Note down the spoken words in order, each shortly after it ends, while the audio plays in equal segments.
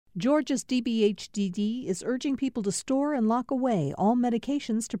Georgia's DBHDD is urging people to store and lock away all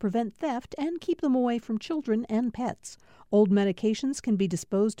medications to prevent theft and keep them away from children and pets. Old medications can be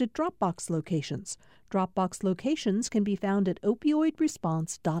disposed at Dropbox locations. Dropbox locations can be found at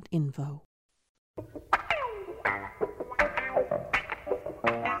opioidresponse.info.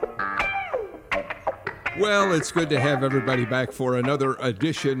 Well, it's good to have everybody back for another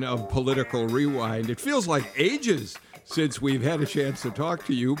edition of Political Rewind. It feels like ages since we've had a chance to talk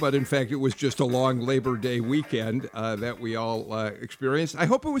to you, but in fact, it was just a long Labor Day weekend that we all experienced. I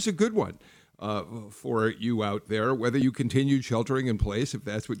hope it was a good one for you out there, whether you continued sheltering in place, if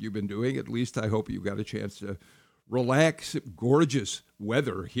that's what you've been doing. At least I hope you got a chance to relax. Gorgeous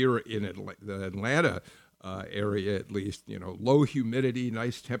weather here in the Atlanta area, at least. You know, low humidity,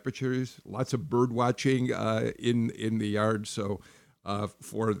 nice temperatures, lots of bird watching in the yard. So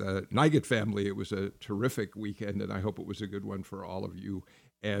for the Nygett family, it was a terrific weekend, and I hope it was a good one for all of you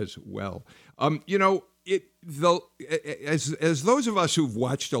as well. As those of us who've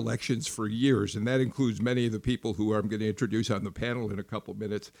watched elections for years, and that includes many of the people who I'm going to introduce on the panel in a couple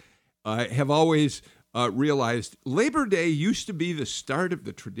minutes, have always realized Labor Day used to be the start of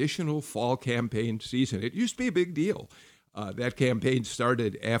the traditional fall campaign season. It used to be a big deal. That campaign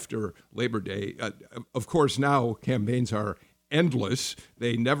started after Labor Day. Of course, now campaigns are endless.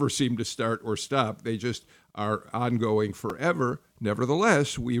 They never seem to start or stop. They just are ongoing forever.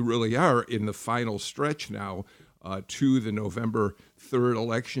 Nevertheless, we really are in the final stretch now to the November 3rd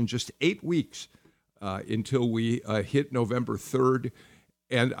election. Just 8 weeks until we hit November 3rd.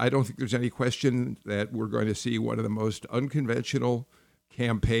 And I don't think there's any question that we're going to see one of the most unconventional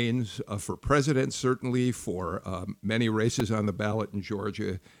campaigns for president, certainly for many races on the ballot in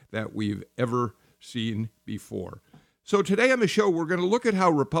Georgia, that we've ever seen before. So today on the show, we're going to look at how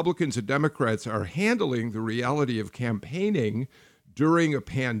Republicans and Democrats are handling the reality of campaigning during a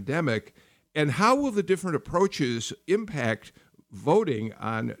pandemic, and how will the different approaches impact voting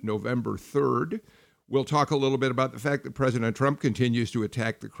on November 3rd. We'll talk a little bit about the fact that President Trump continues to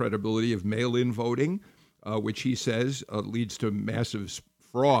attack the credibility of mail-in voting, which he says leads to massive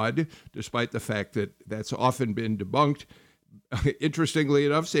fraud, despite the fact that that's often been debunked. Interestingly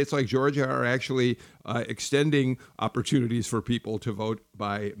enough, states like Georgia are actually extending opportunities for people to vote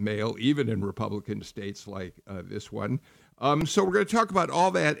by mail, even in Republican states like this one. So we're going to talk about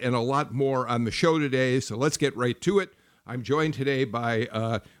all that and a lot more on the show today. So let's get right to it. I'm joined today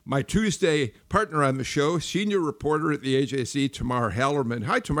by my Tuesday partner on the show, senior reporter at the AJC, Tamar Hallerman.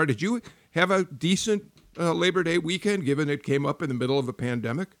 Hi, Tamar. Did you have a decent Labor Day weekend, given it came up in the middle of a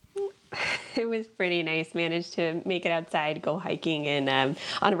pandemic? It was pretty nice. Managed to make it outside, go hiking on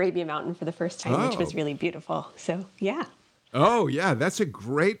Arabia Mountain for the first time, which was really beautiful. So, yeah. Oh, yeah. That's a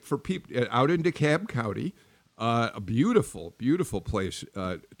great for people out in DeKalb County. A beautiful, beautiful place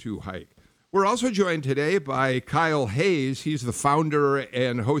to hike. We're also joined today by Kyle Hayes. He's the founder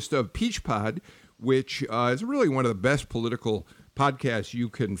and host of Peach Pod, which is really one of the best political podcasts you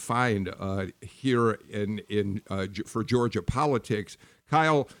can find here for Georgia politics.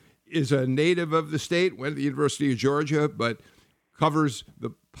 Kyle is a native of the state, went to the University of Georgia, but covers the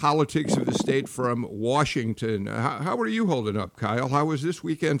politics of the state from Washington. How are you holding up, Kyle? How was this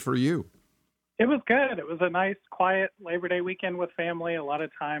weekend for you? It was good. It was a nice, quiet Labor Day weekend with family, a lot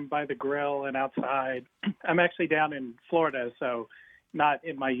of time by the grill and outside. I'm actually down in Florida, so not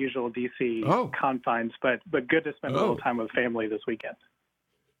in my usual D.C. confines, but good to spend a little time with family this weekend.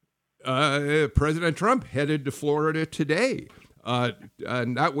 President Trump headed to Florida today.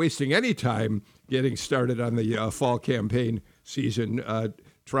 Not wasting any time getting started on the fall campaign season,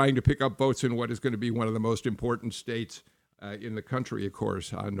 trying to pick up votes in what is going to be one of the most important states in the country, of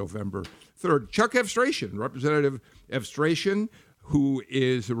course, on November 3rd. Chuck Evstration, Representative Evstration, who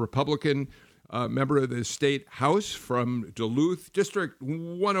is a Republican member of the state House from Duluth, District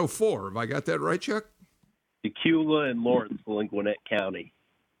 104. Have I got that right, Chuck? Tequila and Lawrenceville in Gwinnett County.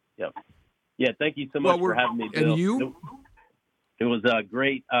 Yep. Yeah, thank you so much for having me, Bill. And you? It was a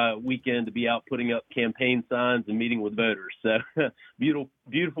great weekend to be out putting up campaign signs and meeting with voters. So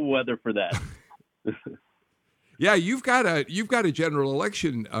beautiful weather for that. Yeah, you've got a general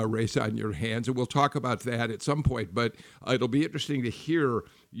election race on your hands, and we'll talk about that at some point. But it'll be interesting to hear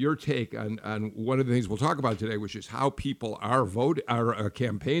your take on one of the things we'll talk about today, which is how people are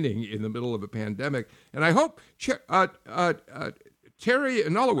campaigning in the middle of a pandemic. And I hope Terry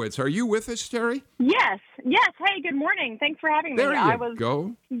Nolowitz, are you with us, Terry? Yes. Hey, good morning. Thanks for having me. There you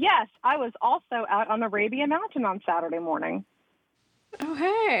go. Yes, I was also out on Arabia Mountain on Saturday morning. Oh,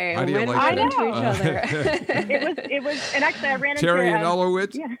 hey. How do you like into each other? It was, and actually I ran Terry into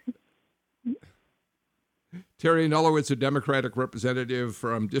Nolowitz. Yeah. Terry Nulowitz, a Democratic representative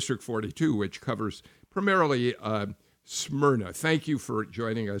from District 42, which covers primarily Smyrna. Thank you for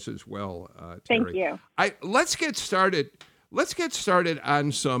joining us as well, Terry. Thank you. Let's get started. Let's get started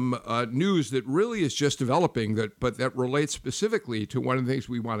on some news that really is just developing, but that relates specifically to one of the things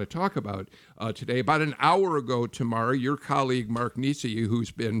we want to talk about today. About an hour ago, Tamara, your colleague Mark Nisi,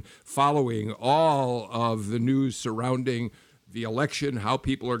 who's been following all of the news surrounding the election, how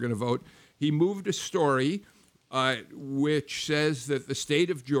people are going to vote, he moved a story which says that the state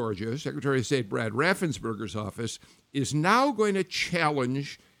of Georgia, Secretary of State Brad Raffensperger's office, is now going to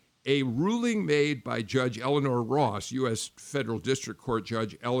challenge a ruling made by Judge Eleanor Ross, U.S. Federal District Court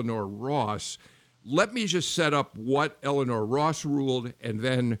Judge Eleanor Ross. Let me just set up what Eleanor Ross ruled and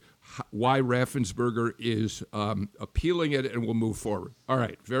then why Raffensperger is appealing it, and we'll move forward. All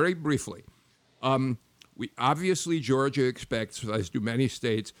right, very briefly. Obviously, Georgia expects, as do many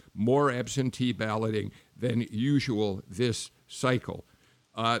states, more absentee balloting than usual this cycle.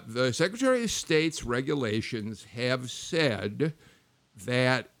 The Secretary of State's regulations have said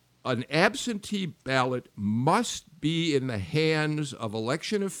that an absentee ballot must be in the hands of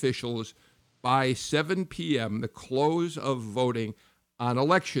election officials by 7 p.m., the close of voting on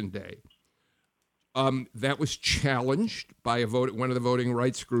Election Day. That was challenged by one of the voting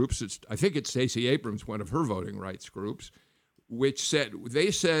rights groups. I think it's Stacey Abrams, one of her voting rights groups, which said,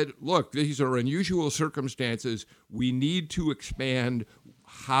 look, these are unusual circumstances. We need to expand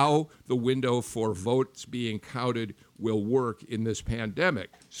how the window for votes being counted will work in this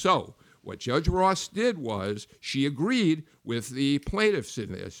pandemic. So what Judge Ross did was she agreed with the plaintiffs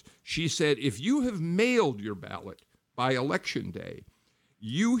in this. She said, if you have mailed your ballot by Election Day,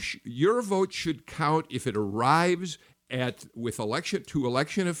 your vote should count if it arrives to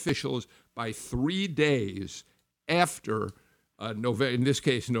election officials by 3 days after, in this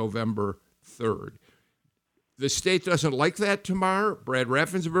case, November 3rd. The state doesn't like that, Tamar. Brad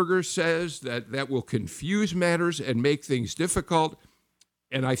Raffensperger says that will confuse matters and make things difficult.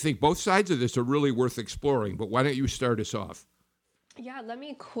 And I think both sides of this are really worth exploring. But why don't you start us off? Yeah, let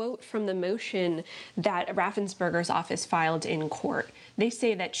me quote from the motion that Raffensperger's office filed in court. They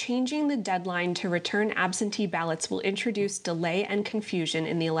say that changing the deadline to return absentee ballots will introduce delay and confusion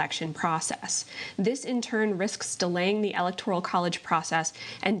in the election process. This, in turn, risks delaying the Electoral College process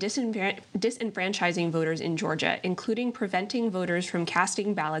and disenfranchising voters in Georgia, including preventing voters from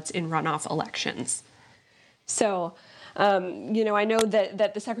casting ballots in runoff elections. So, I know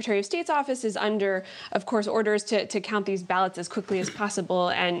that the Secretary of State's office is under, of course, orders to count these ballots as quickly as possible.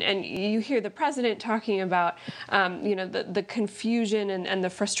 And you hear the president talking about, the confusion and the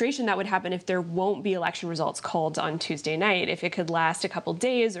frustration that would happen if there won't be election results called on Tuesday night, if it could last a couple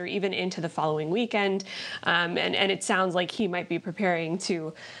days or even into the following weekend. And it sounds like he might be preparing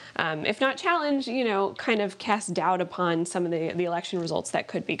to, if not challenge, kind of cast doubt upon some of the election results that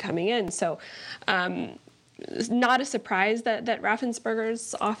could be coming in. So, not a surprise that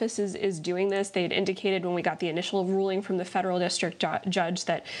Raffensperger's office is doing this. They had indicated when we got the initial ruling from the federal district judge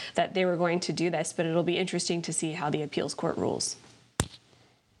that they were going to do this, but it'll be interesting to see how the appeals court rules.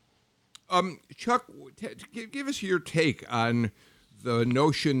 Chuck, give us your take on the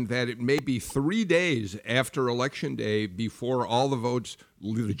notion that it may be 3 days after Election Day before all the votes,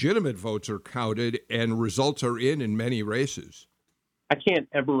 legitimate votes, are counted and results are in many races. I can't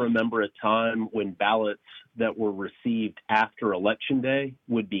ever remember a time when ballots that were received after Election Day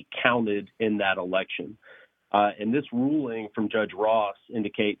would be counted in that election. And this ruling from Judge Ross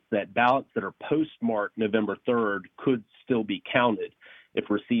indicates that ballots that are postmarked November 3rd could still be counted if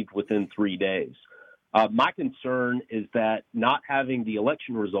received within 3 days. My concern is that not having the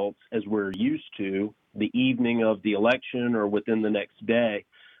election results as we're used to the evening of the election or within the next day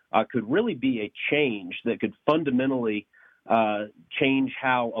could really be a change that could fundamentally change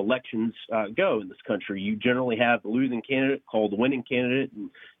how elections go in this country. You generally have the losing candidate call the winning candidate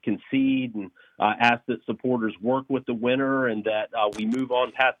and concede and ask that supporters work with the winner and that we move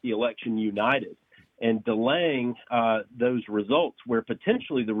on past the election united. And delaying those results where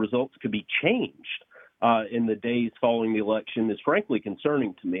potentially the results could be changed in the days following the election is frankly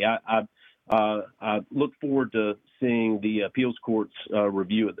concerning to me. I look forward to seeing the appeals court's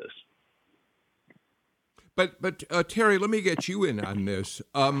review of this. But Terry, let me get you in on this.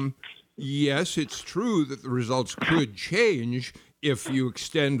 Yes, it's true that the results could change if you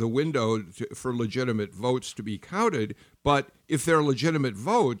extend the window for legitimate votes to be counted. But if they're legitimate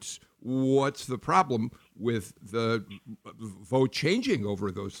votes, what's the problem with the vote changing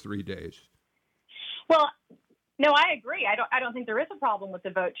over those 3 days? Well, no, I agree. I don't think there is a problem with the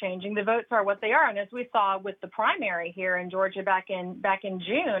vote changing. The votes are what they are, and as we saw with the primary here in Georgia back in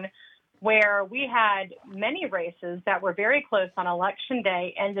June, where we had many races that were very close on Election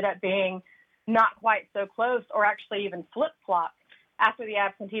Day ended up being not quite so close, or actually even flip-flopped after the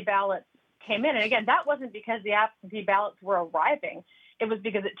absentee ballots came in. And again, that wasn't because the absentee ballots were arriving. It was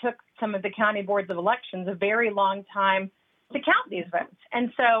because it took some of the county boards of elections a very long time to count these votes.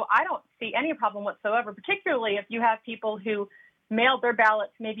 And so I don't see any problem whatsoever, particularly if you have people who mailed their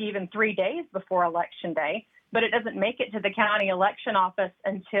ballots maybe even 3 days before Election Day, but it doesn't make it to the county election office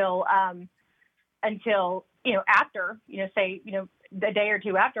until after, say, a day or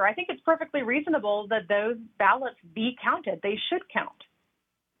two after. I think it's perfectly reasonable that those ballots be counted. They should count.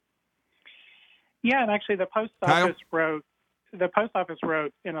 Yeah, and actually the post office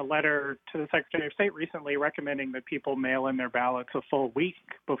wrote in a letter to the Secretary of State recently recommending that people mail in their ballots a full week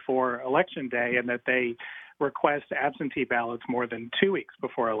before Election Day, and that they request absentee ballots more than 2 weeks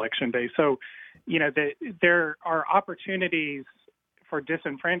before Election Day. So, there are opportunities for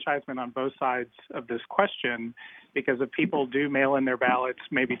disenfranchisement on both sides of this question, because if people do mail in their ballots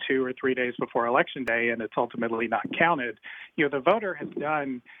maybe 2 or 3 days before Election Day and it's ultimately not counted, the voter has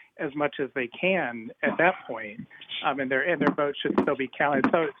done as much as they can at that point, and their vote should still be counted.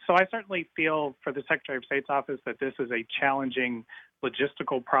 So I certainly feel for the Secretary of State's office that this is a challenging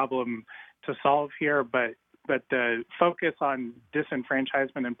logistical problem to solve here, but the focus on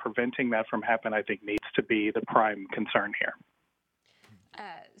disenfranchisement and preventing that from happening, I think, needs to be the prime concern here.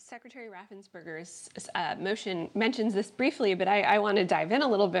 Secretary Raffensperger's motion mentions this briefly, but I want to dive in a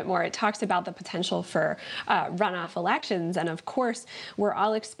little bit more. It talks about the potential for runoff elections, and of course, we're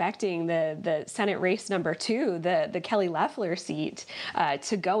all expecting the Senate race number 2, the Kelly Loeffler seat,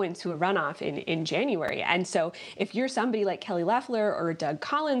 to go into a runoff in January. And so, if you're somebody like Kelly Loeffler or Doug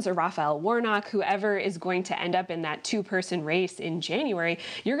Collins or Raphael Warnock, whoever is going to end up in that 2-person race in January,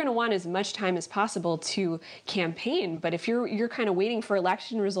 you're going to want as much time as possible to campaign. But if you're kind of waiting for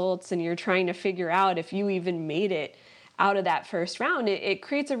election results and you're trying to figure out if you even made it out of that first round, it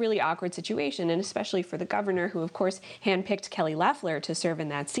creates a really awkward situation, and especially for the governor, who of course handpicked Kelly Loeffler to serve in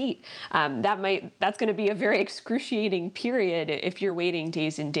that seat. That's going to be a very excruciating period if you're waiting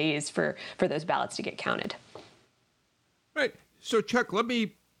days and days for those ballots to get counted. Right. So Chuck, let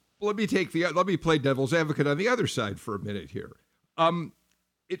me play devil's advocate on the other side for a minute here.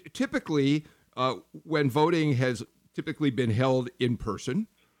 Typically, when voting has typically been held in person,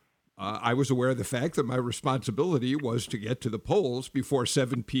 I was aware of the fact that my responsibility was to get to the polls before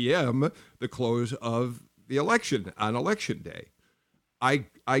 7 p.m., the close of the election on Election Day. I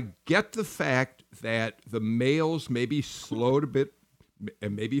get the fact that the mails may be slowed a bit,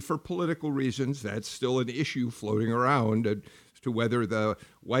 and maybe for political reasons. That's still an issue floating around as to whether the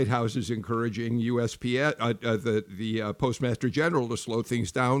White House is encouraging USPS, the Postmaster General, to slow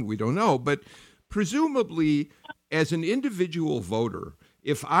things down. We don't know. But presumably, as an individual voter,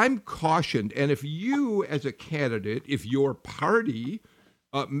 if I'm cautioned, and if you as a candidate, if your party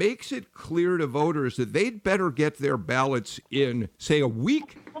makes it clear to voters that they'd better get their ballots in, say, a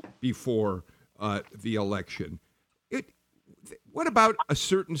week before the election, what about a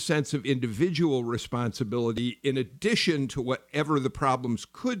certain sense of individual responsibility in addition to whatever the problems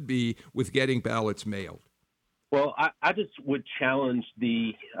could be with getting ballots mailed? Well, I just would challenge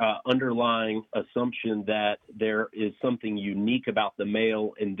the underlying assumption that there is something unique about the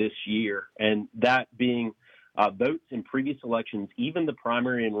mail in this year, and that being votes in previous elections, even the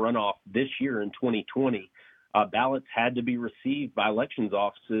primary and runoff this year in 2020, ballots had to be received by elections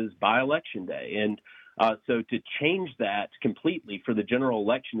offices by Election Day. And so to change that completely for the general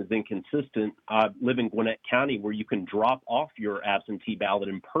election is inconsistent. I live in Gwinnett County, where you can drop off your absentee ballot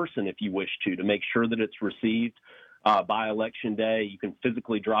in person if you wish to make sure that it's received by Election Day. You can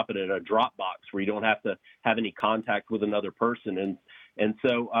physically drop it in a drop box where you don't have to have any contact with another person. And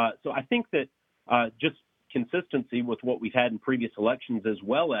so I think that just consistency with what we've had in previous elections, as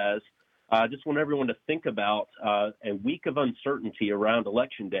well as just want everyone to think about a week of uncertainty around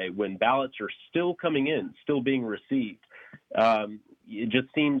Election Day when ballots are still coming in, still being received. It just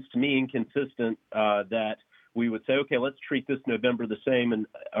seems to me inconsistent that we would say, okay, let's treat this November the same,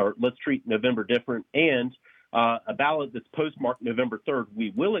 or let's treat November different, and a ballot that's postmarked November 3rd,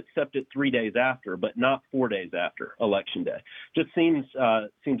 we will accept it 3 days after, but not 4 days after Election Day. Just seems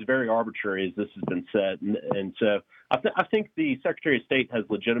very arbitrary, as this has been said. And so I think the Secretary of State has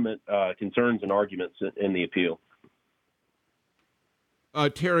legitimate concerns and arguments in the appeal.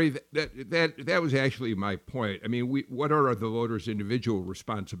 Terry, that was actually my point. I mean, what are the voters' individual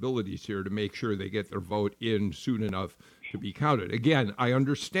responsibilities here to make sure they get their vote in soon enough to be counted? Again, I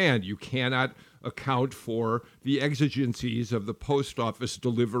understand you cannot account for the exigencies of the post office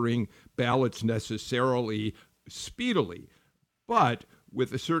delivering ballots necessarily speedily. But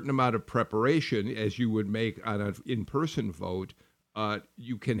with a certain amount of preparation, as you would make on an in-person vote,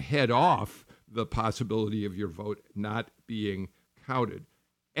 you can head off the possibility of your vote not being counted.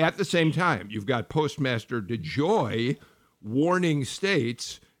 At the same time, you've got Postmaster DeJoy warning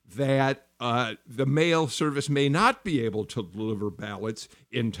states that the mail service may not be able to deliver ballots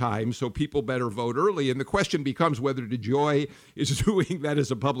in time, so people better vote early. And the question becomes whether DeJoy is doing that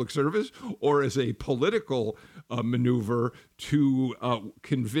as a public service or as a political maneuver to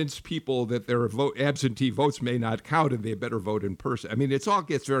convince people that their absentee votes may not count and they better vote in person. I mean, it all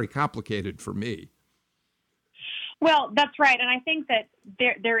gets very complicated for me. Well, that's right. And I think that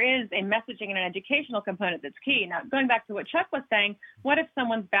there is a messaging and an educational component that's key. Now, going back to what Chuck was saying, what if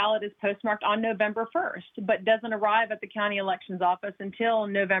someone's ballot is postmarked on November 1st, but doesn't arrive at the county elections office until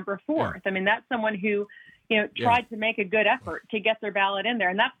November 4th? Yeah. I mean, that's someone who, tried to make a good effort to get their ballot in there.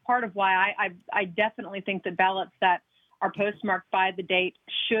 And that's part of why I definitely think that ballots that are postmarked by the date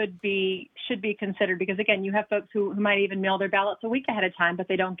should be considered, because, again, you have folks who might even mail their ballots a week ahead of time, but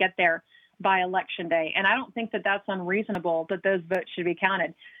they don't get there by Election Day. And I don't think that that's unreasonable that those votes should be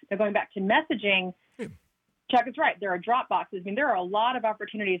counted. Now, going back to messaging, Chuck is right. There are drop boxes. I mean, there are a lot of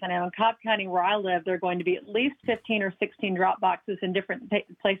opportunities. I know in Cobb County, where I live, there are going to be at least 15 or 16 drop boxes in different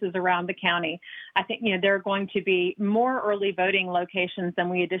places around the county. I think, there are going to be more early voting locations than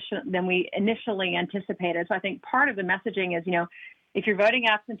we initially anticipated. So I think part of the messaging is, if you're voting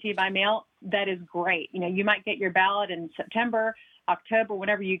absentee by mail, that is great. You might get your ballot in September, October,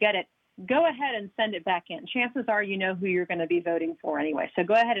 whenever you get it. Go ahead and send it back in. Chances are you know who you're going to be voting for anyway. So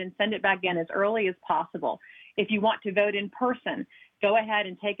go ahead and send it back in as early as possible. If you want to vote in person, go ahead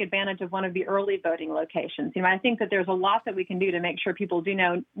and take advantage of one of the early voting locations. I think that there's a lot that we can do to make sure people do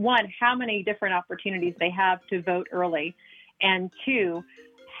know, one, how many different opportunities they have to vote early, and two,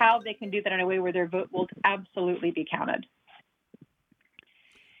 how they can do that in a way where their vote will absolutely be counted.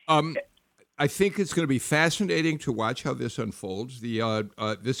 I think it's going to be fascinating to watch how this unfolds.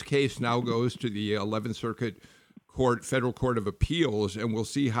 This case now goes to the 11th Circuit Court, Federal Court of Appeals, and we'll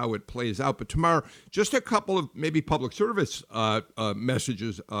see how it plays out. But Tamar, just a couple of maybe public service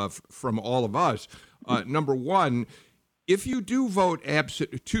messages from all of us. Number one, if you do vote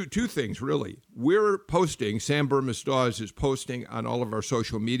absent, two things really. We're posting, Sam Burmis-Dawes is posting on all of our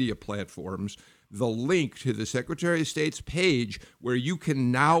social media platforms the link to the Secretary of State's page where you can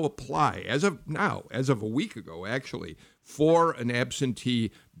now apply, as of a week ago, actually, for an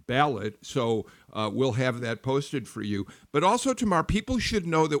absentee ballot. So we'll have that posted for you. But also, Tamar, people should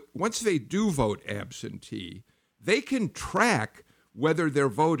know that once they do vote absentee, they can track whether their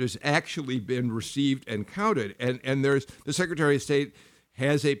vote has actually been received and counted. And there's the Secretary of State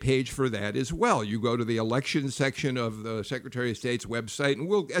has a page for that as well. You go to the election section of the Secretary of State's website,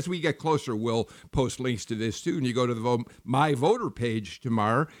 and as we get closer, we'll post links to this too. And you go to the My Voter page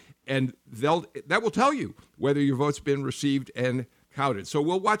tomorrow, and that will tell you whether your vote's been received and counted. So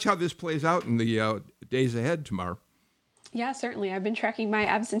we'll watch how this plays out in the days ahead tomorrow. Yeah, certainly. I've been tracking my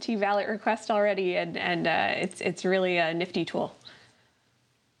absentee ballot request already, and it's really a nifty tool.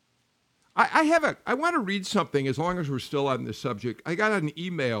 I want to read something as long as we're still on this subject. I got an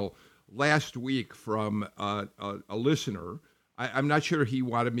email last week from a listener. I'm not sure he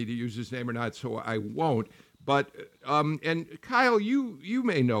wanted me to use his name or not, so I won't. But, and Kyle, you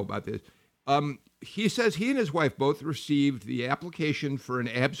may know about this. He says he and his wife both received the application for an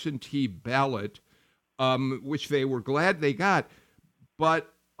absentee ballot, which they were glad they got.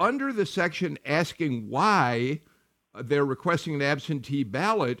 But under the section asking why they're requesting an absentee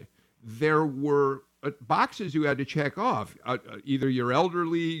ballot, there were boxes you had to check off. Either you're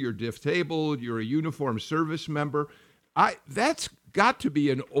elderly, you're disabled, you're a uniformed service member. That's got to be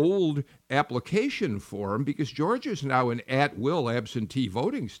an old application form because Georgia's now an at-will absentee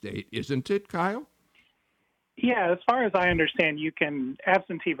voting state, isn't it, Kyle? Yeah, as far as I understand, you can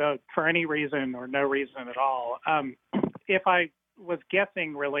absentee vote for any reason or no reason at all. If I was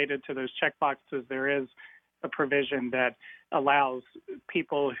guessing related to those checkboxes, there is a provision that allows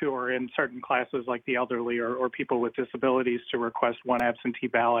people who are in certain classes like the elderly or people with disabilities to request one absentee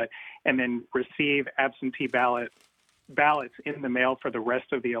ballot and then receive absentee ballots in the mail for the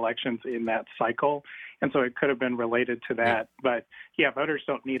rest of the elections in that cycle. And so it could have been related to that. But yeah, voters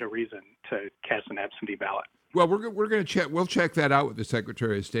don't need a reason to cast an absentee ballot. Well, we're going to check. We'll check that out with the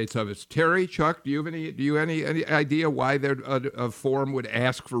Secretary of State's office. Terry, Chuck, do you have any idea why a form would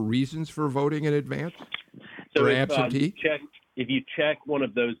ask for reasons for voting in advance? So or absentee? If you check one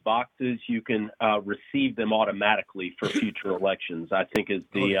of those boxes, you can receive them automatically for future elections. I think is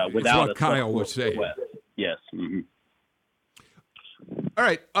the without what Kyle was saying. Yes. Mm-hmm. All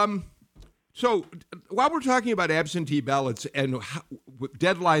right. So while we're talking about absentee ballots and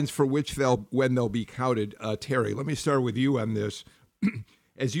deadlines for which when they'll be counted, Terry, let me start with you on this.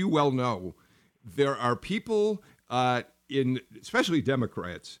 As you well know, there are people especially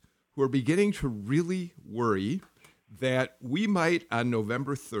Democrats, who are beginning to really worry that we might on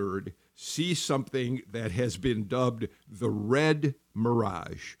November 3rd see something that has been dubbed the red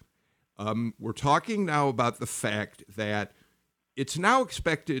mirage. We're talking now about the fact that it's now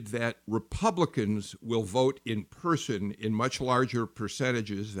expected that Republicans will vote in person in much larger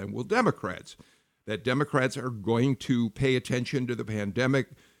percentages than will Democrats, that Democrats are going to pay attention to the pandemic,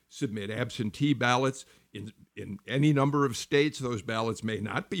 submit absentee ballots. In any number of states, those ballots may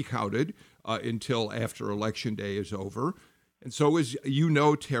not be counted until after Election Day is over. And so, as you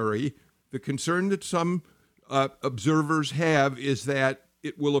know, Terry, the concern that some observers have is that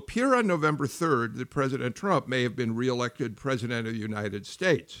it will appear on November 3rd that President Trump may have been reelected President of the United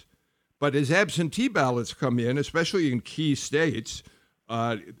States. But as absentee ballots come in, especially in key states,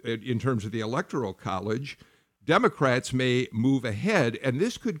 in terms of the Electoral College, Democrats may move ahead, and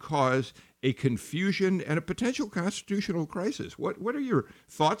this could cause a confusion and a potential constitutional crisis. What are your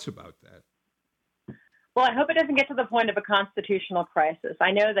thoughts about that? Well, I hope it doesn't get to the point of a constitutional crisis.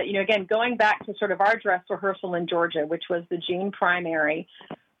 I know that, again, going back to sort of our dress rehearsal in Georgia, which was the June primary,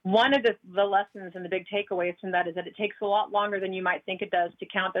 one of the lessons and the big takeaways from that is that it takes a lot longer than you might think it does to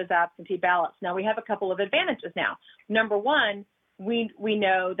count those absentee ballots. Now, we have a couple of advantages now. Number one, we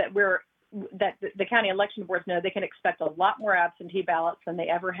know that the county election boards know they can expect a lot more absentee ballots than they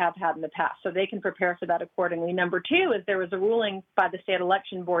ever have had in the past, so they can prepare for that accordingly. Number two is there was a ruling by the state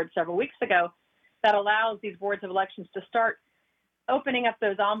election board several weeks ago that allows these boards of elections to start opening up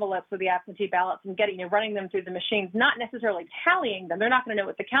those envelopes with the absentee ballots and running them through the machines, not necessarily tallying them. They're not going to know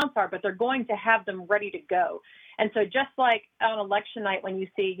what the counts are, but they're going to have them ready to go. And so just like on election night, when you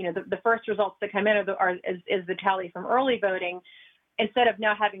see, the first results that come in is the tally from early voting, instead of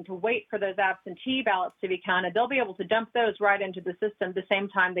now having to wait for those absentee ballots to be counted, they'll be able to dump those right into the system the same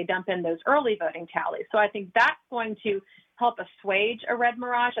time they dump in those early voting tallies. So I think that's going to help assuage a red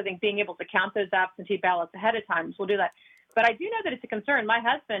mirage. I think being able to count those absentee ballots ahead of time will do that. But I do know that it's a concern. My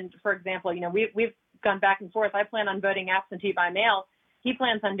husband, for example, we've gone back and forth. I plan on voting absentee by mail. He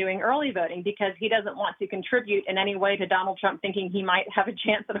plans on doing early voting because he doesn't want to contribute in any way to Donald Trump thinking he might have a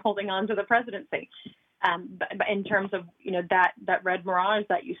chance at holding on to the presidency. But in terms of, that red mirage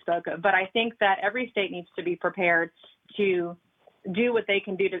that you spoke of. But I think that every state needs to be prepared to do what they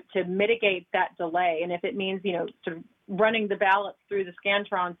can do to mitigate that delay. And if it means, sort of running the ballots through the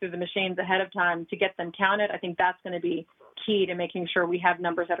Scantron, through the machines ahead of time to get them counted, I think that's going to be key to making sure we have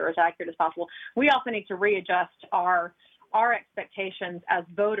numbers that are as accurate as possible. We also need to readjust our expectations as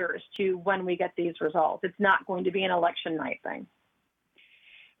voters to when we get these results. It's not going to be an election night thing.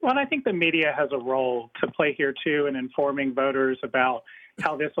 Well, and I think the media has a role to play here, too, in informing voters about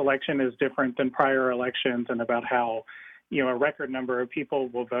how this election is different than prior elections and about how, a record number of people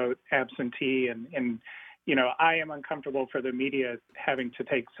will vote absentee. And I am uncomfortable for the media having to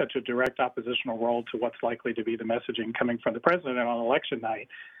take such a direct oppositional role to what's likely to be the messaging coming from the president on election night.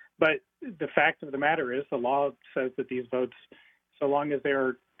 But the fact of the matter is the law says that these votes, so long as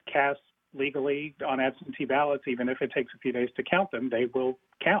they're cast legally on absentee ballots, even if it takes a few days to count them, they will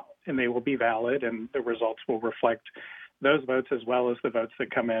count and they will be valid, and the results will reflect those votes as well as the votes that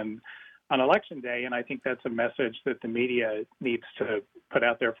come in on election day. And I think that's a message that the media needs to put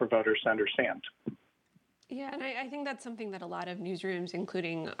out there for voters to understand. Yeah, and I think that's something that a lot of newsrooms,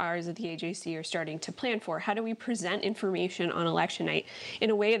 including ours at the AJC, are starting to plan for. How do we present information on election night in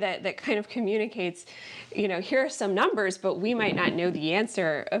a way that kind of communicates, here are some numbers, but we might not know the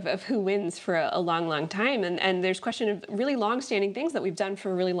answer of who wins for a long, long time. And there's question of really long-standing things that we've done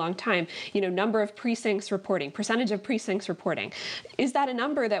for a really long time. Number of precincts reporting, percentage of precincts reporting. Is that a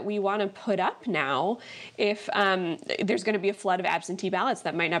number that we want to put up now if there's going to be a flood of absentee ballots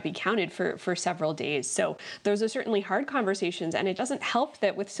that might not be counted for several days? So those are certainly hard conversations, and it doesn't help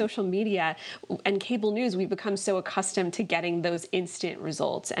that with social media and cable news, we've become so accustomed to getting those instant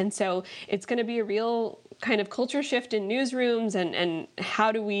results. And so it's going to be a real kind of culture shift in newsrooms, and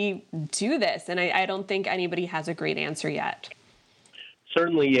how do we do this? And I don't think anybody has a great answer yet.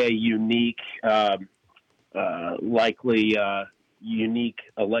 Certainly a unique, likely unique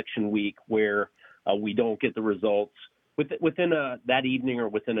election week where we don't get the results within that evening or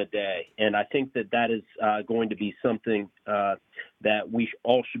within a day. And I think that is going to be something that we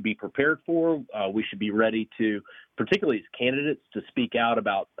all should be prepared for. We should be ready to, particularly as candidates, to speak out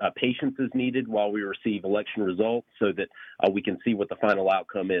about patience is needed while we receive election results so that we can see what the final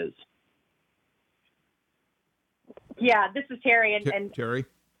outcome is. Yeah, this is Terry. And Terry?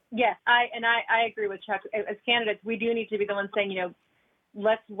 Yes, I agree with Chuck. As candidates, we do need to be the ones saying,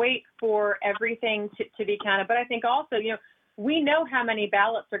 let's wait for everything to be counted. But I think also, we know how many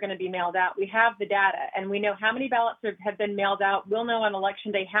ballots are going to be mailed out. We have the data, and we know how many ballots have been mailed out. We'll know on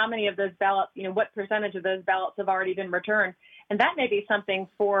Election Day how many of those ballots, what percentage of those ballots have already been returned. And that may be something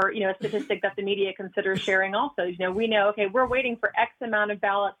for, a statistic that the media considers sharing also. We know, okay, we're waiting for X amount of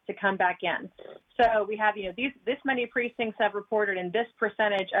ballots to come back in. So we have, this many precincts have reported and this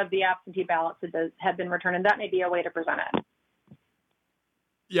percentage of the absentee ballots have been returned. And that may be a way to present it.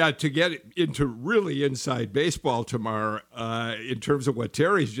 Yeah, to get into really inside baseball tomorrow, in terms of what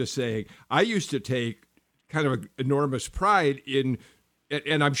Terry's just saying, I used to take kind of enormous pride in,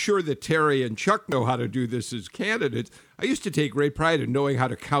 and I'm sure that Terry and Chuck know how to do this as candidates, I used to take great pride in knowing how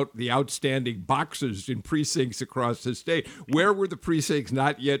to count the outstanding boxes in precincts across the state. Where were the precincts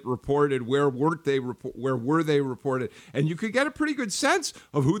not yet reported? Where weren't they? Where were they reported? And you could get a pretty good sense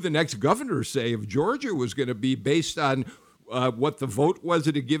of who the next governor, say, of Georgia was going to be based on what the vote was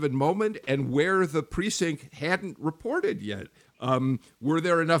at a given moment and where the precinct hadn't reported yet. Were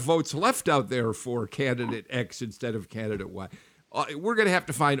there enough votes left out there for candidate X instead of candidate Y? We're going to have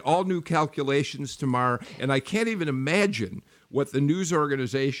to find all new calculations tomorrow, and I can't even imagine what the news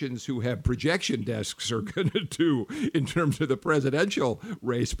organizations who have projection desks are going to do in terms of the presidential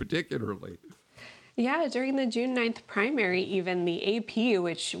race particularly. Yeah, during the June 9th primary, even the AP,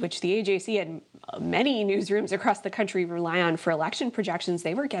 which the AJC had many newsrooms across the country rely on for election projections,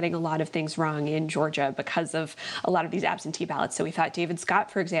 they were getting a lot of things wrong in Georgia because of a lot of these absentee ballots. So we thought David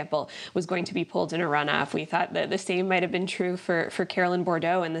Scott, for example, was going to be pulled in a runoff. We thought that the same might have been true for Carolyn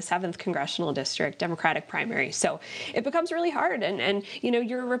Bourdeaux in the 7th Congressional District Democratic primary. So it becomes really hard. And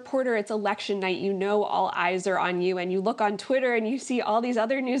you're a reporter, it's election night, all eyes are on you, and you look on Twitter and you see all these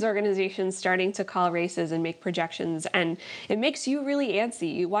other news organizations starting to call races and make projections, and it makes you really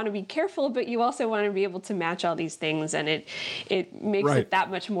antsy. You want to be careful, but you also want to be able to match all these things, and it makes it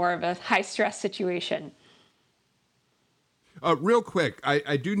that much more of a high stress situation. Real quick,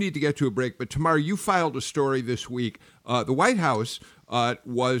 I do need to get to a break, but Tamar, you filed a story this week. The White House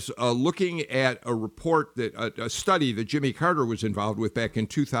was looking at a report, a study that Jimmy Carter was involved with back in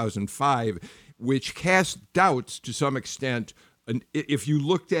 2005, which cast doubts to some extent, and if you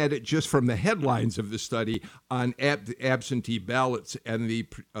looked at it just from the headlines of the study, on absentee ballots and the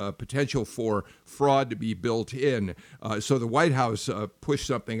potential for fraud to be built in. So the White House pushed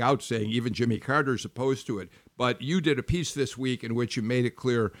something out saying even Jimmy Carter's opposed to it. But you did a piece this week in which you made it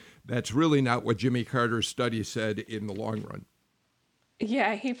clear that's really not what Jimmy Carter's study said in the long run.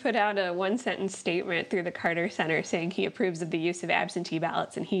 Yeah, he put out a one-sentence statement through the Carter Center saying he approves of the use of absentee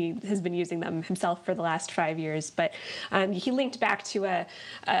ballots, and he has been using them himself for the last 5 years. But he linked back to a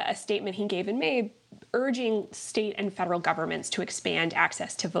statement he gave in May urging state and federal governments to expand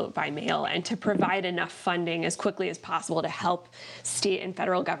access to vote by mail and to provide enough funding as quickly as possible to help state and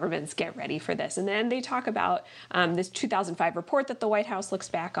federal governments get ready for this. And then they talk about this 2005 report that the White House looks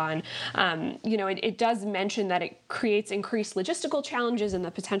back on. It does mention that it creates increased logistical challenges and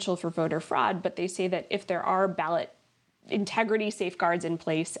the potential for voter fraud, but they say that if there are ballot integrity safeguards in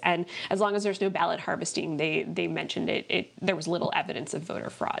place, and as long as there's no ballot harvesting, they mentioned there was little evidence of voter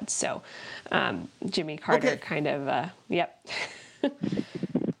fraud. So Jimmy Carter kind of, yep.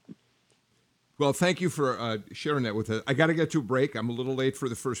 Well, thank you for sharing that with us. I got to get to a break. I'm a little late for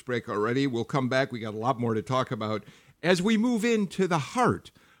the first break already. We'll come back. We got a lot more to talk about as we move into the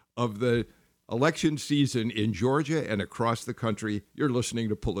heart of the election season in Georgia and across the country. You're listening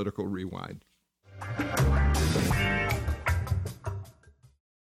to Political Rewind.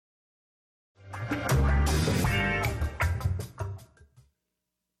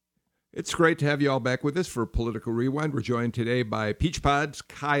 It's great to have you all back with us for Political Rewind. We're joined today by Peach Pod's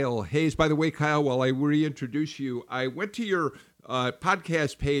Kyle Hayes. By the way, Kyle, while I reintroduce you, I went to your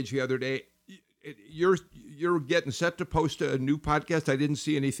podcast page the other day. You're getting set to post a new podcast. I didn't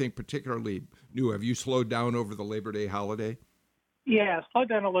see anything particularly new. Have you slowed down over the Labor Day holiday? Yeah, slowed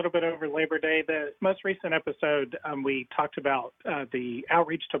down a little bit over Labor Day. The most recent episode, we talked about the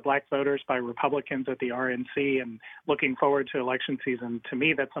outreach to black voters by Republicans at the RNC and looking forward to election season. To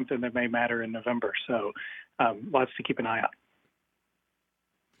me, that's something that may matter in November. So lots to keep an eye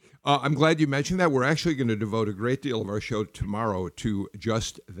on. I'm glad you mentioned that. We're actually going to devote a great deal of our show tomorrow to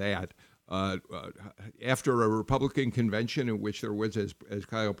just that. After a Republican convention in which there was, as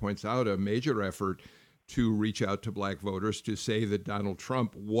Kyle points out, a major effort to reach out to black voters to say that Donald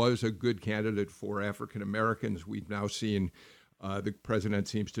Trump was a good candidate for African Americans, we've now seen The president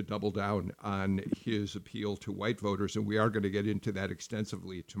seems to double down on his appeal to white voters, and we are going to get into that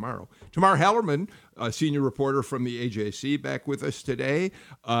extensively tomorrow. Tamar Hallerman, a senior reporter from the AJC, back with us today.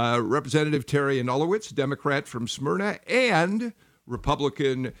 Representative Terry Anulewicz, Democrat from Smyrna, and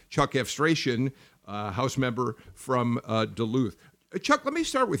Republican Chuck Efstration, House member from Duluth. Chuck, let me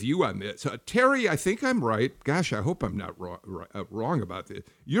start with you on this. Terry, I think I'm right. Gosh, I hope I'm not wrong about this.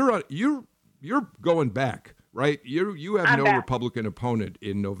 You're going back, right? You have no Republican opponent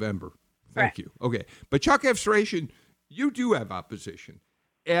in November. Thank you. Okay, but Chuck Efstration, you do have opposition,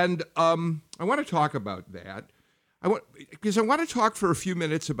 and I want to talk about that. Because I want to talk for a few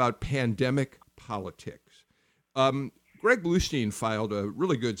minutes about pandemic politics. Greg Bluestein filed a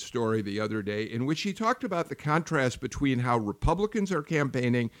really good story the other day in which he talked about the contrast between how Republicans are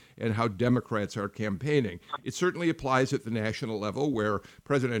campaigning and how Democrats are campaigning. It certainly applies at the national level, where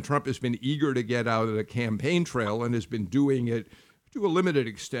President Trump has been eager to get out of the campaign trail and has been doing it to a limited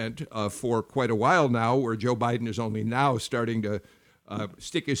extent for quite a while now, where Joe Biden is only now starting to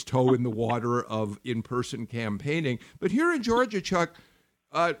stick his toe in the water of in-person campaigning. But here in Georgia, Chuck,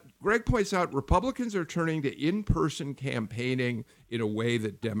 Greg points out Republicans are turning to in-person campaigning in a way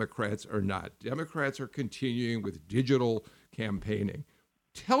that Democrats are not. Democrats are continuing with digital campaigning.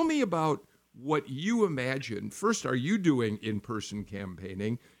 Tell me about what you imagine. First, are you doing in-person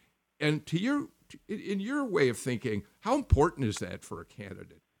campaigning? And in your way of thinking, how important is that for a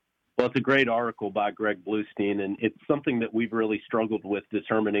candidate? Well, it's a great article by Greg Bluestein, and it's something that we've really struggled with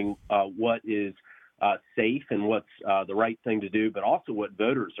determining what is safe and what's the right thing to do, but also what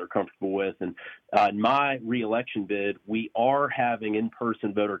voters are comfortable with. And in my reelection bid, we are having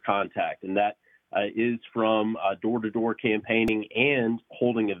in-person voter contact, and that is from door-to-door campaigning and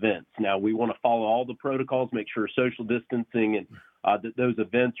holding events. Now, we want to follow all the protocols, make sure social distancing and that those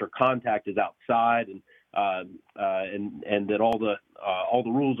events or contact is outside, and that all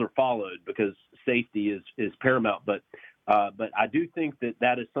the rules are followed, because safety is paramount. But I do think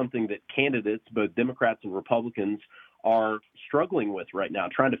that is something that candidates, both Democrats and Republicans, are struggling with right now,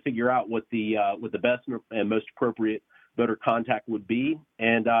 trying to figure out what the best and most appropriate voter contact would be,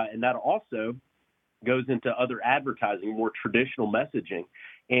 and that also goes into other advertising, more traditional messaging.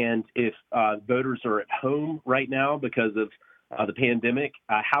 And if voters are at home right now because of the pandemic,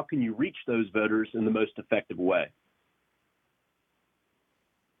 how can you reach those voters in the most effective way?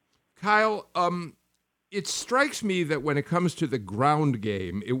 Kyle, it strikes me that when it comes to the ground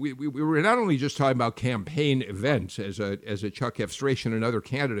game, we were not only just talking about campaign events, as a Chuck Efstration and other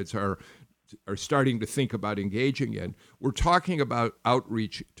candidates are starting to think about engaging in. We're talking about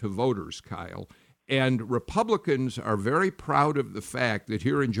outreach to voters, Kyle. And Republicans are very proud of the fact that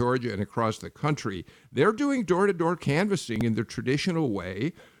here in Georgia and across the country, they're doing door-to-door canvassing in the traditional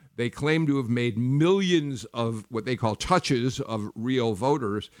way. They claim to have made millions of what they call touches of real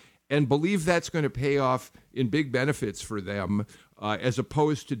voters, and believe that's going to pay off in big benefits for them, as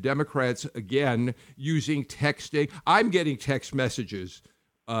opposed to Democrats, again, using texting. I'm getting text messages.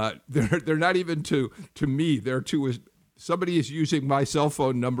 They're not even to me. They're to somebody is using my cell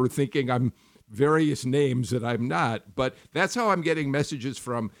phone number thinking I'm various names that I'm not. But that's how I'm getting messages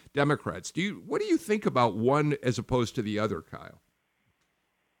from Democrats. What do you think about one as opposed to the other, Kyle?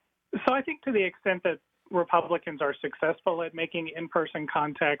 So I think to the extent that Republicans are successful at making in-person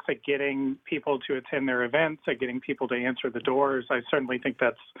contacts, at getting people to attend their events, at getting people to answer the doors, I certainly think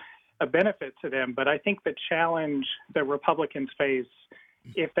that's a benefit to them. But I think the challenge that Republicans face,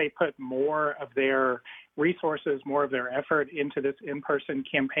 if they put more of their resources, more of their effort into this in-person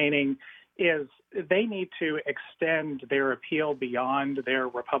campaigning, is they need to extend their appeal beyond their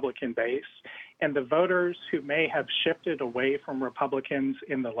Republican base. And the voters who may have shifted away from Republicans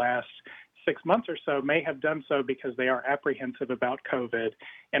in the last 6 months or so may have done so because they are apprehensive about COVID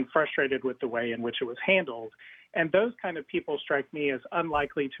and frustrated with the way in which it was handled. And those kind of people strike me as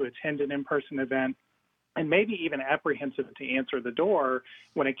unlikely to attend an in-person event, and maybe even apprehensive to answer the door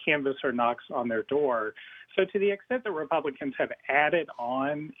when a canvasser knocks on their door. So to the extent that Republicans have added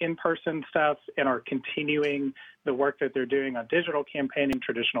on in-person stuff and are continuing the work that they're doing on digital campaigning,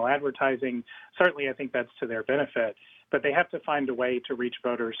 traditional advertising, certainly I think that's to their benefit. But they have to find a way to reach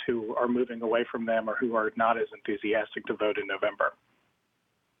voters who are moving away from them or who are not as enthusiastic to vote in November.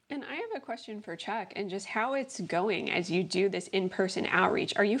 And I have a question for Chuck, and just how it's going as you do this in-person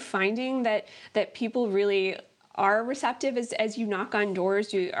outreach. Are you finding that people really are receptive as you knock on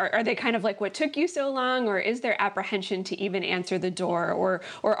doors? Are they kind of like, what took you so long, or is there apprehension to even answer the door, or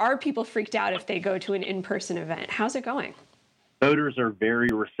are people freaked out if they go to an in-person event? How's it going? Voters are very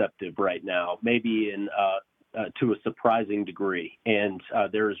receptive right now, maybe to a surprising degree, and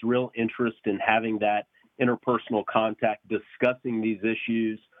there is real interest in having that interpersonal contact, discussing these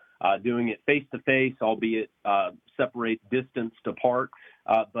issues, doing it face-to-face, albeit distanced apart.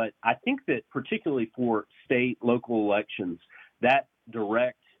 But I think that particularly for state, local elections, that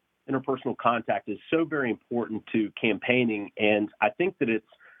direct interpersonal contact is so very important to campaigning. And I think that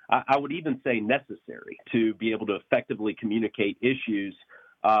I would even say necessary to be able to effectively communicate issues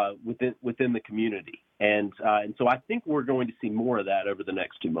within the community. And so I think we're going to see more of that over the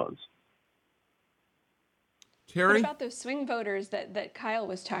next 2 months. Terry? What about those swing voters that Kyle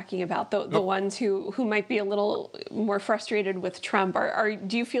was talking about, the ones who might be a little more frustrated with Trump?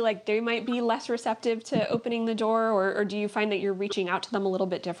 Do you feel like they might be less receptive to opening the door, or do you find that you're reaching out to them a little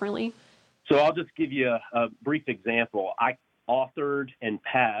bit differently? So I'll just give you a brief example. I authored and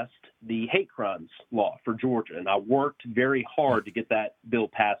passed the hate crimes law for Georgia, and I worked very hard to get that bill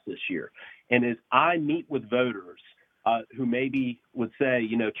passed this year. And as I meet with voters who maybe would say,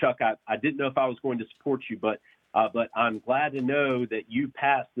 Chuck, I didn't know if I was going to support you, but I'm glad to know that you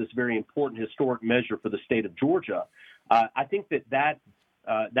passed this very important historic measure for the state of Georgia. I think that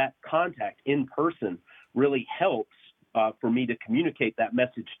contact in person really helps for me to communicate that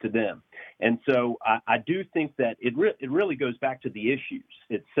message to them. And so I do think that it really goes back to the issues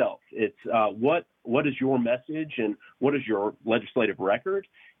itself. It's what is your message and what is your legislative record?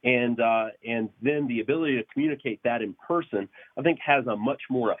 And then the ability to communicate that in person, I think, has a much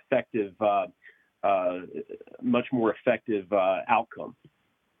more effective outcome.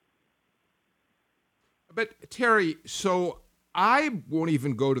 But Terry, so I won't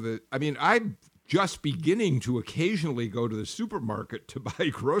even go to I'm just beginning to occasionally go to the supermarket to buy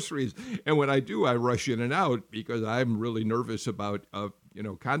groceries. And when I do, I rush in and out because I'm really nervous about,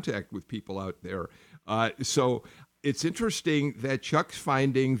 contact with people out there. So it's interesting that Chuck's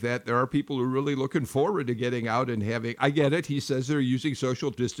finding that there are people who are really looking forward to getting out and having, I get it. He says they're using social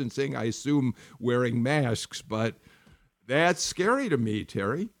distancing, I assume wearing masks, but that's scary to me,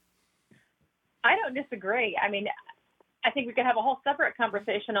 Terry. I don't disagree. I think we could have a whole separate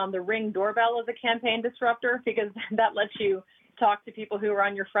conversation on the Ring doorbell as a campaign disruptor, because that lets you talk to people who are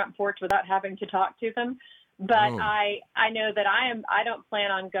on your front porch without having to talk to them. But I know that I don't plan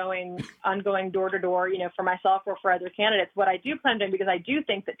on going door to door, for myself or for other candidates. What I do plan on doing, because I do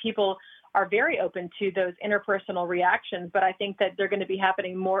think that people are very open to those interpersonal reactions, but I think that they're going to be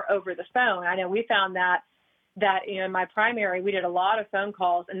happening more over the phone. I know we found that in my primary, we did a lot of phone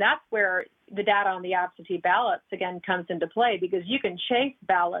calls, and that's where the data on the absentee ballots, again, comes into play, because you can chase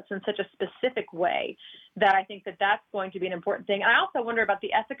ballots in such a specific way that I think that that's going to be an important thing. And I also wonder about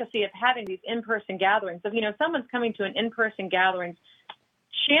the efficacy of having these in-person gatherings. So, if someone's coming to an in-person gathering,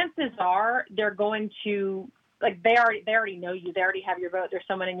 chances are they're going to, they already know you. They already have your vote. There's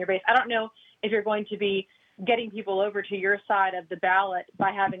someone in your base. I don't know if you're going to be getting people over to your side of the ballot by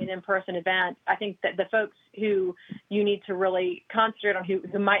having an in-person event. I think that the folks who you need to really concentrate on,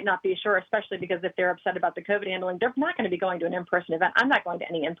 who might not be sure, especially because if they're upset about the COVID handling, they're not going to be going to an in-person event. I'm not going to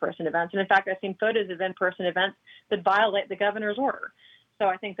any in-person events. And in fact, I've seen photos of in-person events that violate the governor's order. So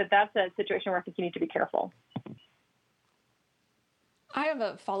I think that that's a situation where I think you need to be careful. I have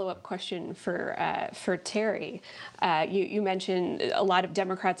a follow-up question for Terry. You mentioned a lot of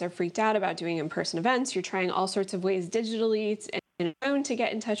Democrats are freaked out about doing in-person events. You're trying all sorts of ways digitally and phone to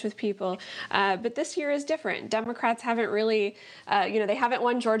get in touch with people. But this year is different. Democrats haven't really, they haven't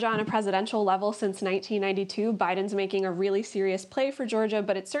won Georgia on a presidential level since 1992. Biden's making a really serious play for Georgia,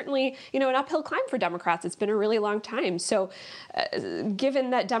 but it's certainly, an uphill climb for Democrats. It's been a really long time. So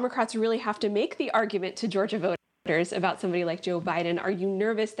given that Democrats really have to make the argument to Georgia voters about somebody like Joe Biden, are you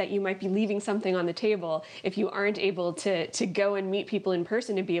nervous that you might be leaving something on the table if you aren't able to go and meet people in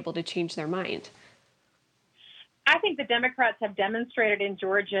person and be able to change their mind? I think the Democrats have demonstrated in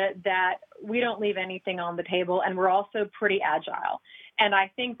Georgia that we don't leave anything on the table, and we're also pretty agile. And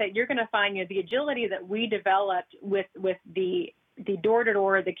I think that you're going to find the agility that we developed with the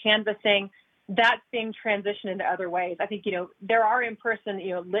door-to-door, the canvassing, that's being transitioned into other ways. I think, there are in-person,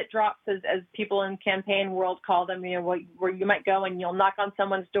 lit drops, as people in campaign world call them, where you might go and you'll knock on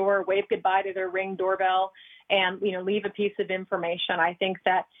someone's door, wave goodbye to their Ring doorbell, and, leave a piece of information. I think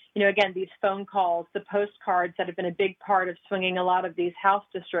that, again, these phone calls, the postcards that have been a big part of swinging a lot of these House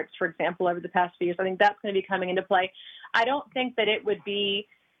districts, for example, over the past few years, I think that's going to be coming into play. I don't think that it would be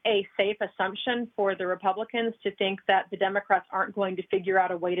a safe assumption for the Republicans to think that the Democrats aren't going to figure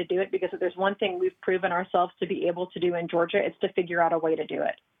out a way to do it, because if there's one thing we've proven ourselves to be able to do in Georgia, it's to figure out a way to do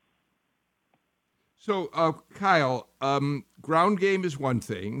it. So, Kyle, ground game is one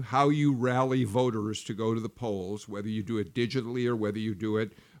thing. How you rally voters to go to the polls, whether you do it digitally or whether you do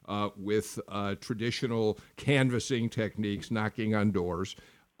it with traditional canvassing techniques, knocking on doors.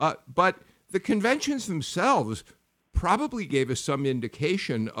 But the conventions themselves probably gave us some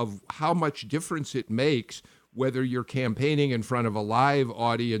indication of how much difference it makes whether you're campaigning in front of a live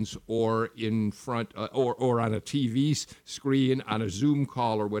audience or in front or on a TV screen, on a Zoom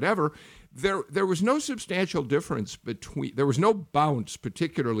call or whatever. There was no substantial difference there was no bounce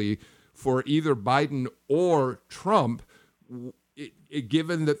particularly for either Biden or Trump,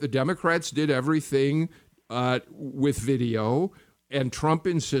 given that the Democrats did everything with video, and Trump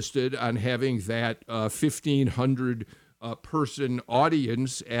insisted on having that 1,500 person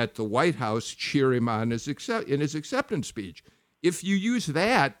audience at the White House cheer him on in his acceptance speech. If you use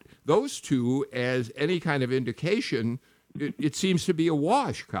those two as any kind of indication, it seems to be a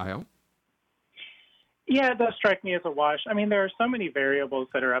wash, Kyle. Yeah, it does strike me as a wash. I mean, there are so many variables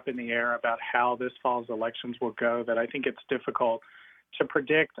that are up in the air about how this fall's elections will go that I think it's difficult to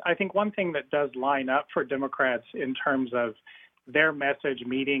predict. I think one thing that does line up for Democrats in terms of their message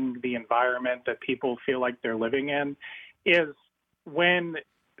meeting the environment that people feel like they're living in is when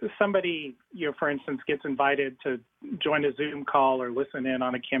somebody, for instance, gets invited to join a Zoom call or listen in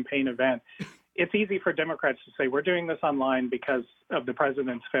on a campaign event. It's easy for Democrats to say, we're doing this online because of the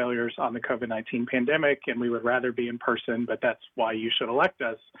president's failures on the COVID-19 pandemic, and we would rather be in person, but that's why you should elect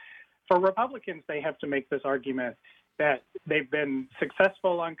us. For Republicans, they have to make this argument that they've been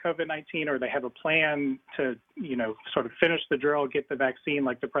successful on COVID-19, or they have a plan to, sort of finish the drill, get the vaccine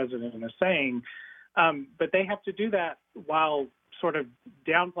like the president is saying. But they have to do that while sort of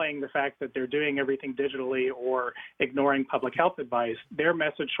downplaying the fact that they're doing everything digitally or ignoring public health advice. Their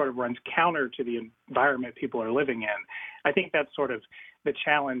message sort of runs counter to the environment people are living in. I think that's sort of the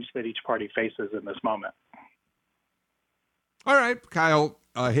challenge that each party faces in this moment. All right, Kyle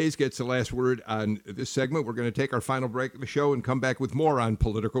Hayes gets the last word on this segment. We're going to take our final break of the show and come back with more on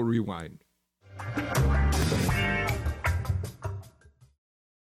Political Rewind.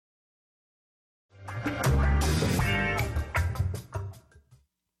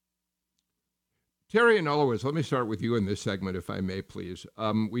 Terry and Elowitz, let me start with you in this segment, if I may, please.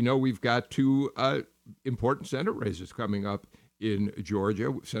 We know we've got two important Senate races coming up in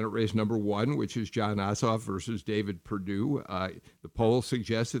Georgia. Senate race number 1, which is Jon Ossoff versus David Perdue. The poll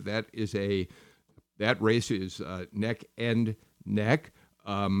suggests that that race is neck and neck.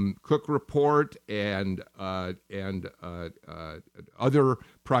 Cook Report and other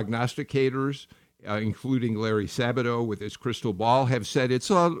prognosticators, including Larry Sabato with his crystal ball, have said it's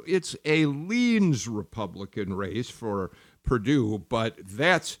a leans Republican race for Perdue, but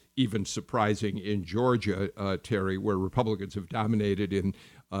that's even surprising in Georgia, Terry, where Republicans have dominated in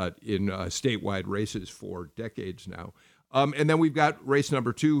statewide races for decades now. And then we've got race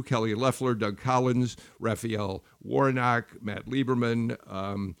number 2, Kelly Loeffler, Doug Collins, Raphael Warnock, Matt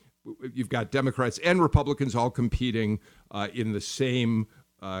Lieberman. You've got Democrats and Republicans all competing in the same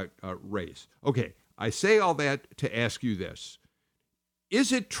race. Okay, I say all that to ask you this.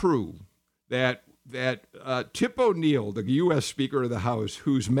 Is it true that Tip O'Neill, the U.S. Speaker of the House,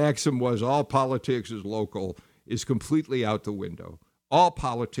 whose maxim was all politics is local, is completely out the window? All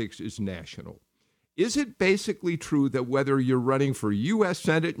politics is national. Is it basically true that whether you're running for U.S.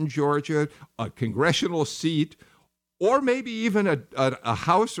 Senate in Georgia, a congressional seat, or maybe even a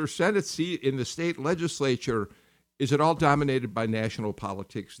House or Senate seat in the state legislature, is it all dominated by national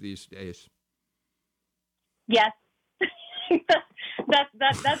politics these days? Yes.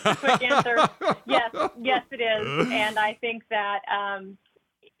 That's the quick answer. Yes, it is. And I think that, a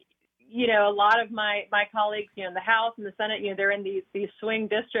lot of my colleagues, in the House and the Senate, they're in these swing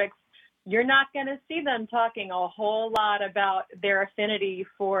districts. You're not going to see them talking a whole lot about their affinity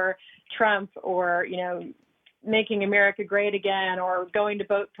for Trump or, making America great again or going to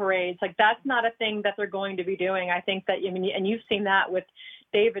boat parades. Like, that's not a thing that they're going to be doing. I think that, and you've seen that with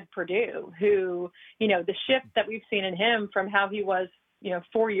David Perdue, who, the shift that we've seen in him from how he was,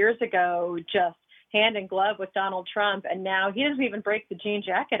 4 years ago, just hand in glove with Donald Trump. And now he doesn't even break the jean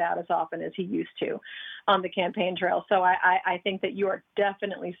jacket out as often as he used to on the campaign trail. So I think that you are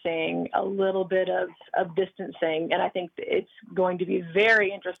definitely seeing a little bit of distancing. And I think it's going to be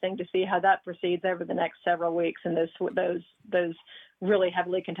very interesting to see how that proceeds over the next several weeks in those really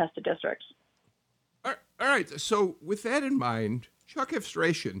heavily contested districts. All right. So with that in mind, Chuck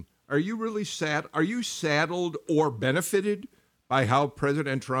Efstration, are you really Are you saddled or benefited by how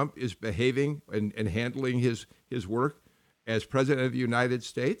President Trump is behaving and handling his work as President of the United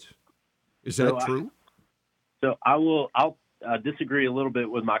States? Is that true? I'll disagree a little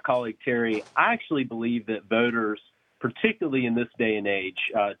bit with my colleague Terry. I actually believe that voters, particularly in this day and age,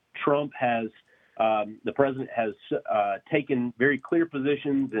 Trump has, the president has taken very clear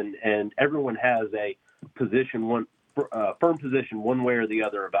positions, and everyone has a firm position one way or the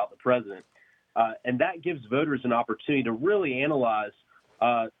other about the president. And that gives voters an opportunity to really analyze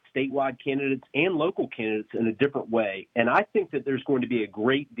statewide candidates and local candidates in a different way. And I think that there's going to be a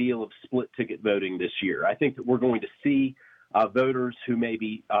great deal of split ticket voting this year. I think that we're going to see voters who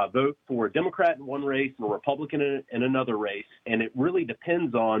maybe vote for a Democrat in one race and a Republican in another race. And it really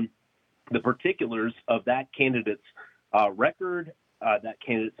depends on the particulars of that candidate's record, that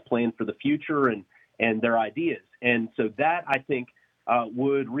candidate's plan for the future, and their ideas. And so that, I think,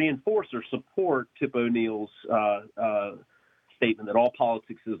 would reinforce or support Tip O'Neill's statement that all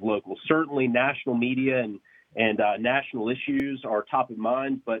politics is local. Certainly national media and national issues are top of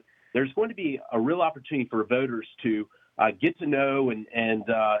mind, but there's going to be a real opportunity for voters to get to know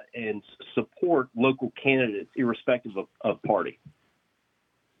and support local candidates irrespective of party.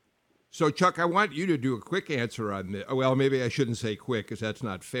 So, Chuck, I want you to do a quick answer on this. Well, maybe I shouldn't say quick because that's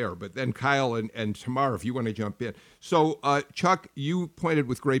not fair. But then Kyle and Tamar, if you want to jump in. So, Chuck, you pointed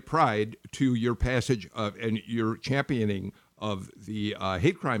with great pride to your passage of and your championing of the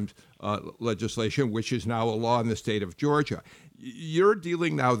hate crimes legislation, which is now a law in the state of Georgia. You're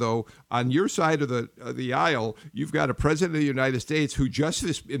dealing now, though, on your side of the aisle, you've got a president of the United States who just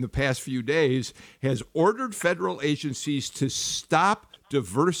in the past few days has ordered federal agencies to stop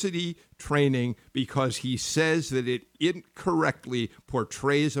diversity training because he says that it incorrectly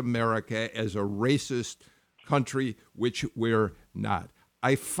portrays America as a racist country, which we're not.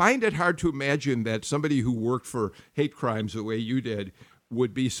 I find it hard to imagine that somebody who worked for hate crimes the way you did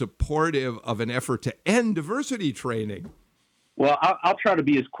would be supportive of an effort to end diversity training. Well, I'll try to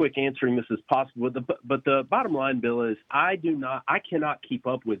be as quick answering this as possible. But the bottom line, Bill, is I cannot keep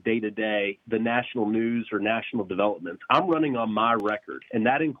up with day to day the national news or national developments. I'm running on my record, and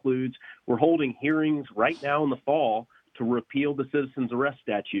that includes we're holding hearings right now in the fall to repeal the citizens arrest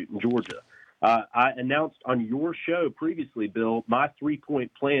statute in Georgia. I announced on your show previously, Bill, my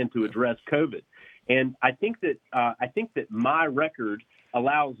 3-point plan to address COVID, and I think that my record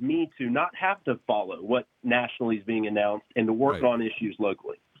allows me to not have to follow what nationally is being announced and to work on issues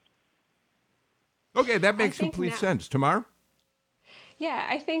locally. Okay, that makes complete sense. Tamar? Yeah,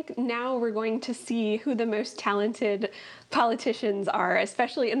 I think now we're going to see who the most talented politicians are,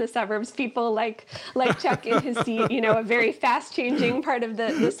 especially in the suburbs. People like Chuck in his seat, a very fast-changing part of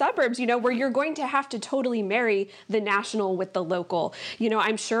the suburbs, where you're going to have to totally marry the national with the local.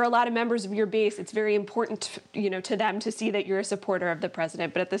 I'm sure a lot of members of your base, it's very important, to them to see that you're a supporter of the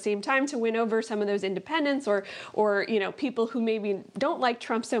president. But at the same time, to win over some of those independents or people who maybe don't like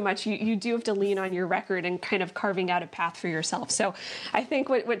Trump so much, you do have to lean on your record and kind of carving out a path for yourself. So I think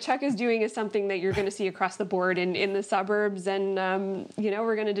what Chuck is doing is something that you're going to see across the board in the suburbs. And,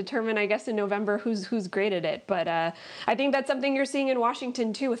 we're going to determine, I guess, in November who's great at it. But I think that's something you're seeing in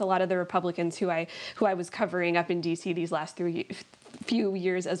Washington, too, with a lot of the Republicans who I was covering up in D.C. these last few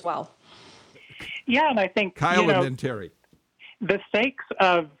years as well. Yeah, and I think, Kyle and then Terry. The stakes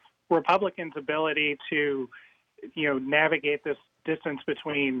of Republicans' ability to, navigate this distance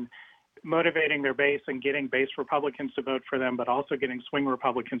between motivating their base and getting base Republicans to vote for them, but also getting swing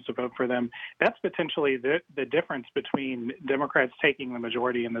Republicans to vote for them. That's potentially the difference between Democrats taking the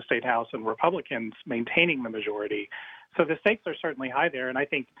majority in the state House and Republicans maintaining the majority. So the stakes are certainly high there. And I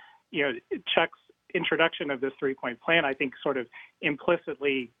think, Chuck's introduction of this 3-point plan, I think sort of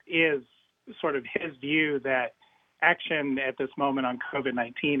implicitly is sort of his view that action at this moment on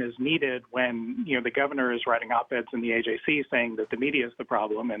COVID-19 is needed when, the governor is writing op-eds in the AJC saying that the media is the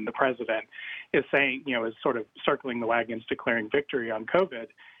problem and the president is saying, is sort of circling the wagons, declaring victory on COVID.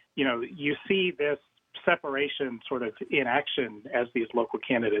 You see this separation sort of in action as these local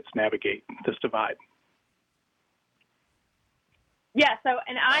candidates navigate this divide. Yeah, so,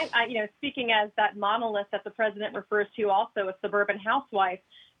 and I speaking as that monolith that the president refers to, also a suburban housewife,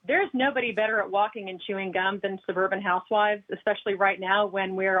 there's nobody better at walking and chewing gum than suburban housewives, especially right now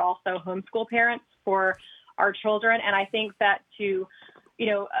when we're also homeschool parents for our children. And I think that to,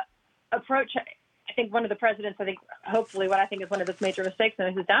 approach, I think one of the president's, hopefully what I think is one of his major mistakes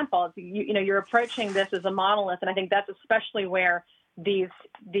and his downfall is, you're approaching this as a monolith. And I think that's especially where these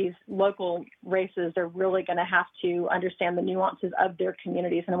local races are really going to have to understand the nuances of their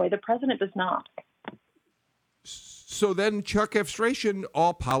communities in a way the president does not. So then, Chuck F. Stration,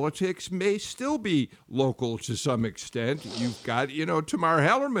 all politics may still be local to some extent. You've got, Tamar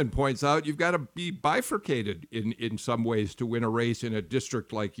Hallerman points out, you've got to be bifurcated in some ways to win a race in a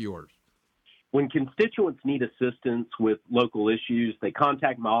district like yours. When constituents need assistance with local issues, they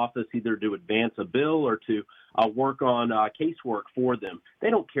contact my office either to advance a bill or to work on casework for them. They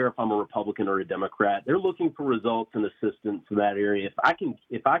don't care if I'm a Republican or a Democrat. They're looking for results and assistance in that area.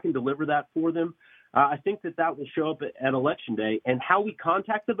 If I can deliver that for them, I think that will show up at Election Day. And how we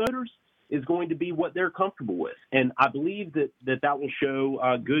contact the voters is going to be what they're comfortable with. And I believe that will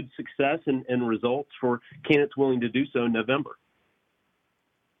show good success and results for candidates willing to do so in November.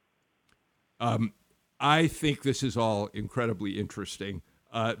 I think this is all incredibly interesting.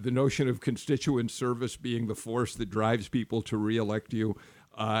 The notion of constituent service being the force that drives people to reelect you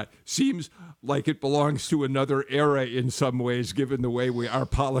seems like it belongs to another era in some ways, given the way our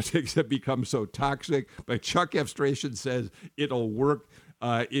politics have become so toxic. But Chuck Efstration says it'll work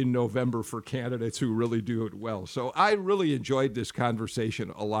in November for candidates who really do it well. So I really enjoyed this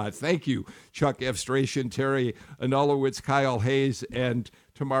conversation a lot. Thank you, Chuck Efstration, Terry Anulowicz, Kyle Hayes, and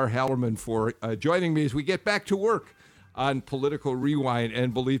Tamar Hallerman for joining me as we get back to work on Political Rewind.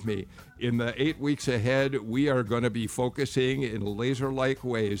 And believe me, in the 8 weeks ahead, we are going to be focusing in laser-like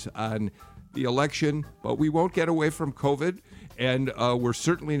ways on the election, but we won't get away from COVID, and we're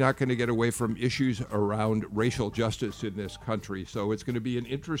certainly not going to get away from issues around racial justice in this country. So it's going to be an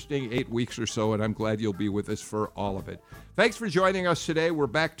interesting 8 weeks or so, and I'm glad you'll be with us for all of it. Thanks for joining us today. We're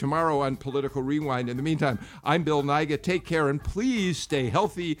back tomorrow on Political Rewind. In the meantime, I'm Bill Nigut. Take care, and please stay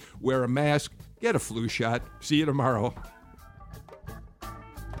healthy, wear a mask, get a flu shot. See you tomorrow.